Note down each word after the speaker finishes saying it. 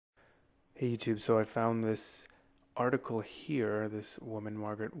Hey YouTube, so I found this article here. This woman,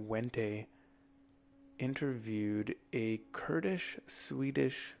 Margaret Wente, interviewed a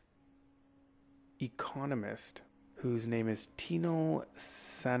Kurdish-Swedish economist whose name is Tino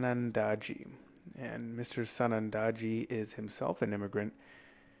Sanandaji. And Mr. Sanandaji is himself an immigrant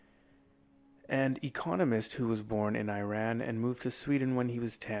and economist who was born in Iran and moved to Sweden when he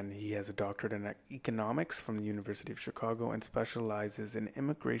was 10. He has a doctorate in economics from the University of Chicago and specializes in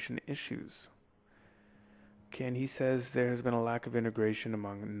immigration issues. Okay, and he says there has been a lack of integration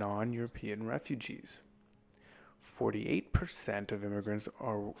among non-European refugees. 48% of immigrants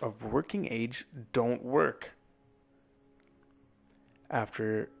are of working age don't work.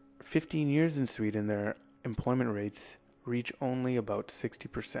 After 15 years in Sweden, their employment rates reach only about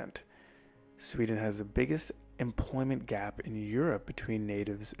 60%. Sweden has the biggest employment gap in Europe between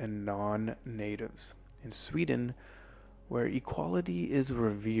natives and non-natives. In Sweden, where equality is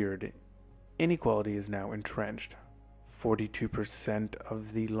revered, inequality is now entrenched. 42%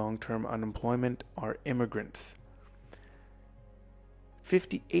 of the long-term unemployment are immigrants.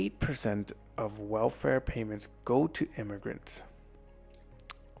 58% of welfare payments go to immigrants.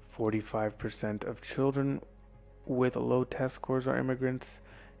 45% of children with low test scores are immigrants.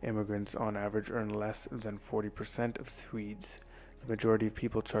 Immigrants on average earn less than 40% of Swedes. The majority of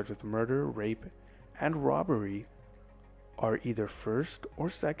people charged with murder, rape, and robbery are either first or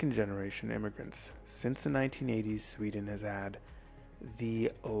second generation immigrants. Since the 1980s, Sweden has had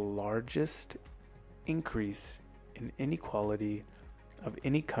the largest increase in inequality of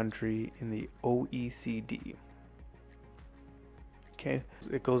any country in the OECD. Okay,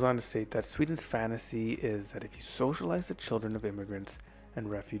 it goes on to state that Sweden's fantasy is that if you socialize the children of immigrants and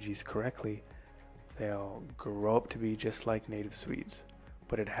refugees correctly, they'll grow up to be just like native Swedes.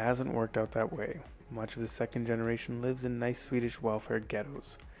 But it hasn't worked out that way. Much of the second generation lives in nice Swedish welfare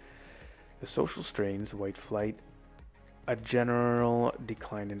ghettos. The social strains, white flight, a general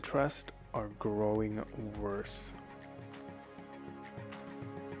decline in trust are growing worse.